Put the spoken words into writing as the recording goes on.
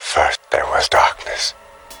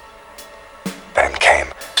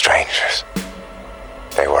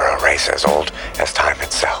race as old as time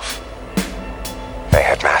itself. They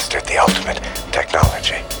had mastered the ultimate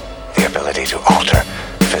technology, the ability to alter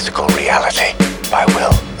physical reality by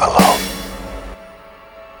will alone.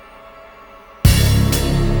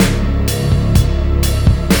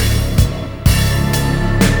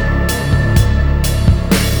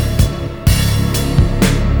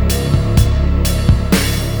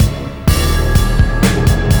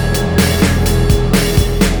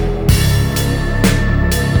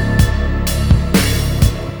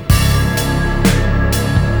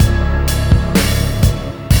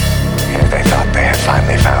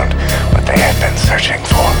 Finally found what they had been searching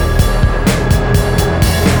for.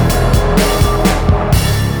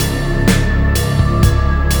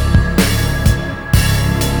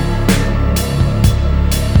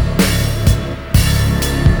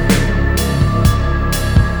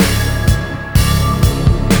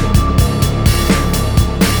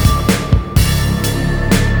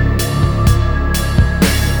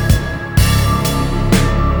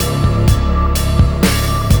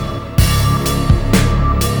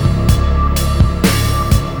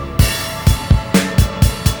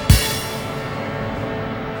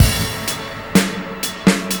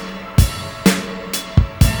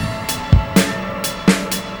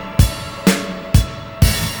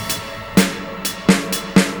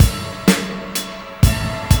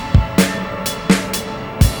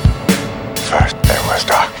 First there was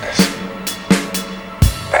darkness.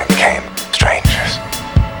 Then came strangers.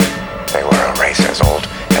 They were a race as old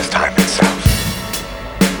as time itself.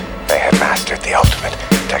 They had mastered the ultimate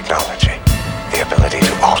technology, the ability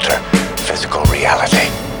to alter physical reality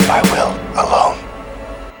by will alone.